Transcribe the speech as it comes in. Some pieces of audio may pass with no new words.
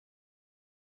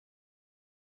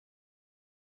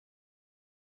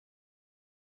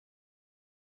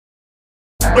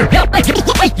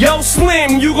Yo,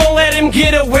 Slim, you gon' let him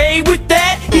get away with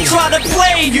that? He tried to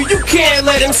play you, you can't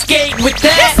let him skate with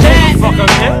that. Motherfucker,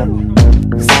 man.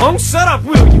 Don't shut up,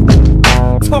 will you?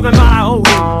 Talking about I owe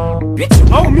you. Bitch,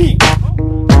 you owe me.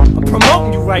 I'm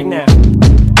promoting you right now.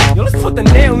 Yo, let's put the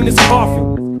nail in this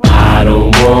coffin. I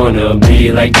don't wanna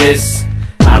be like this.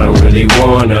 I don't really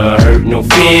wanna hurt no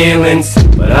feelings,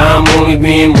 but I'm only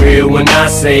being real when I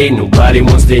say nobody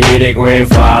wants to hear their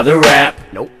grandfather rap.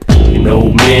 Nope. You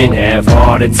know men have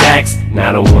heart attacks, and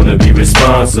I don't wanna be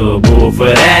responsible for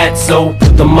that. So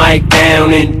put the mic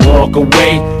down and walk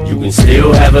away. You can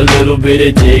still have a little bit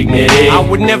of dignity. I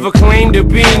would never claim to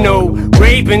be no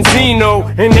Ray Benzino,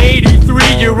 an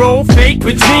 83-year-old fake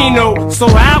Pacino. So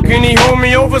how can he hold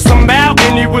me over some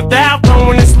balcony without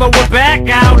throwing his lower back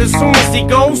out as soon as he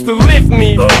goes to lift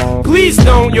me? Please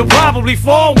don't, you'll probably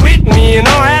fall with me, and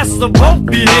our asses will both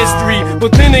be history.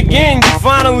 But then again, you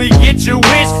finally get your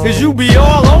wish, cause you be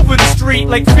all over the street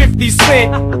like 50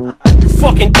 Cent. You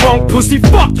fucking punk pussy,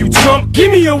 fuck you chump.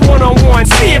 Give me a one-on-one,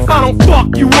 see if I don't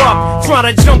fuck you up.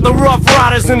 Try to jump the Rough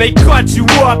Riders and they cut you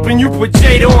up, and you put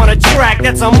Jada on a track,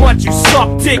 that's how much you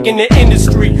suck dick in the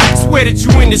industry. Swear that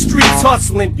you in the streets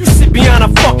hustling. You sit behind a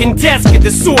fucking desk at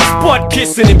the source butt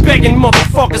kissing and begging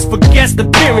motherfuckers for guest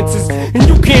appearances, and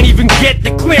you can't even get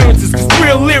the clearances, cause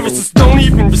real lyricists don't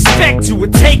even respect you or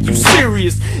take you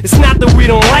serious. It's not that we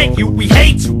don't like you, we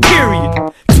hate you,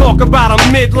 period. Talk about a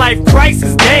midlife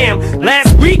crisis, damn.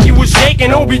 Last week you was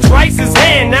shaking Obi Trice's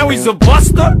hand, now he's a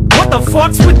buster? What the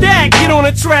fuck's with that? Get on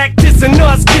a track dissing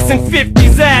us, kissing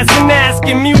 50's ass and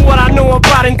asking me what I know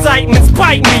about indictments.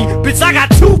 Bite me, bitch, I got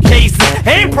 2 cases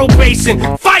and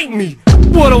probation, fight me.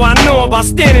 What do I know about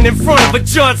standing in front of a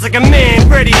judge like a man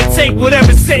ready to take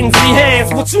whatever sentence he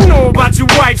hands? What you know about your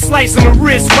wife slicing her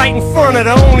wrist right in front of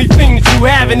the only thing that you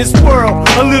have in this world,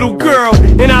 a little girl,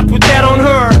 and I put that on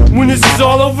her. When this is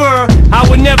all over, I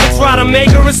would never try to make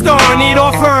her a star and eat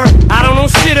off her. I don't know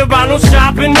shit about no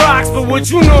shopping rocks, but what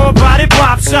you know about it,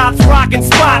 pop shops, rockin'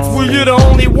 spots, where you're the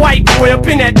only white boy up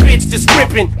in that bitch just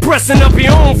ripping, pressing up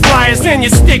your own flyers and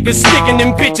your stickers, sticking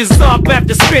them bitches up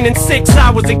after spending 6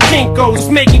 hours at Kinko's,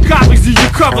 making copies of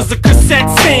your covers of cassette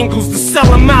singles to sell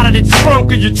them out of the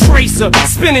trunk of your Tracer,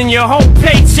 spending your whole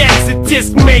paychecks at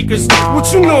disc makers.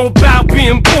 What you know about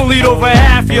being bullied over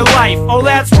half your life? Oh,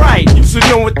 that's right, you should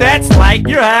know what that's like,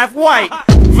 you're half white.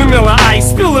 Vanilla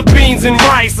ice, spill the beans and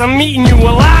rice, I'm eating you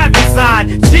alive inside.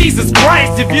 Jesus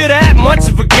Christ, if you're that much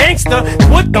of a gangster,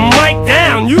 put the mic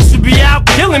down. You should be out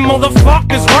killing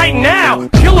motherfuckers right now.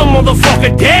 Kill a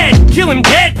motherfucker dead, kill him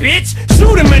dead, bitch.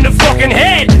 Shoot him in the fucking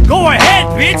head. Go ahead,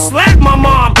 bitch, slap my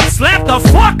mom, slap the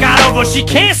fuck out of her. She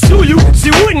can't sue you, she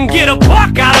wouldn't get a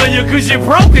buck out of you, cause you're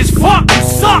broke as fuck, you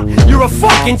suck, you're a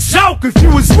fucking joke. If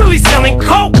you was really selling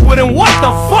coke, well then what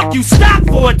the fuck you stop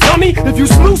for, dummy? If you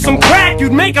slew some crack,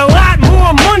 you'd make a lot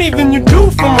more money than you do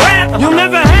from rap. You'll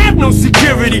never have no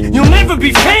security, you'll never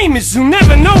be famous, you'll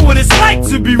never know what it's like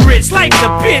to be rich. Life's a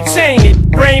bitch, ain't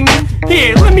it, Raymond?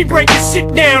 Here, let me break this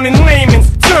shit down in layman's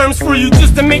terms for you,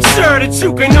 just to make sure that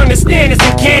you can understand this.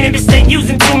 And cannabis ain't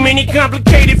using too many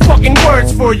complicated fucking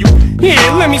words for you. Here,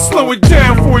 let me slow it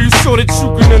down for you so that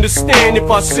you can understand if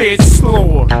I say it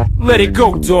slower. Let it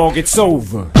go, dog, it's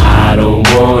over. I don't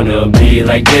wanna be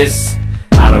like this.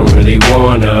 I don't really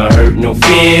wanna hurt no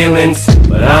feelings,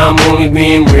 but I'm only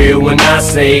being real when I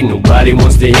say nobody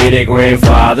wants to hear their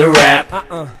grandfather rap.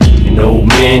 You know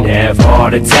men have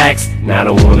heart attacks, and I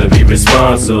don't wanna be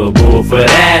responsible for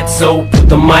that. So put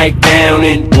the mic down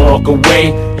and walk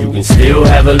away. You can still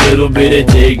have a little bit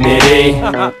of dignity.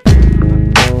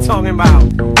 Talking about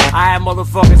I have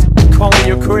motherfuckers calling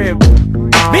your crib.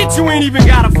 Bitch, you ain't even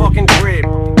got a fucking crib.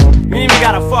 You ain't even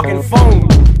got a fucking phone.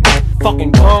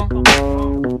 Fucking bum.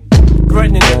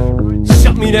 Threatening to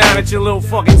shut me down at your little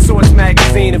fucking Source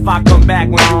magazine if I come back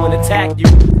one you and attack you.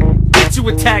 Bitch, you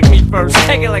attack me first.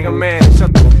 Take it like a man and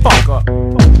shut the fuck up.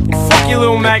 And fuck your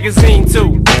little magazine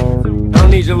too. I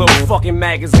don't need your little fucking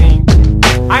magazine.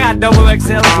 I got double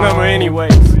XL's number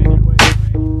anyways.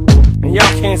 And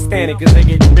y'all can't stand it cause they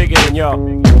get bigger than y'all.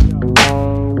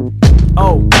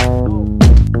 Oh,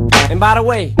 and by the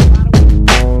way,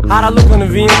 how'd I look on the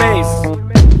VMAs?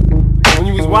 When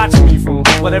you was watching me from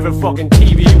whatever fucking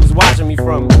TV you was watching me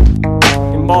from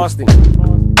in Boston,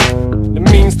 the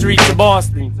mean streets of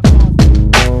Boston.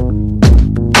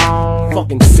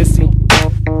 Fucking sissy.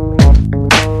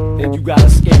 Then you gotta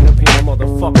skate up here,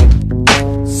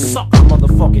 motherfucking suck our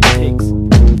motherfucking dicks.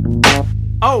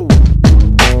 Oh,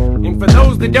 and for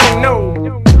those that don't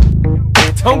know,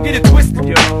 don't get it twisted,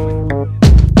 yo.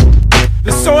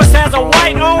 The Source has a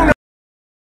white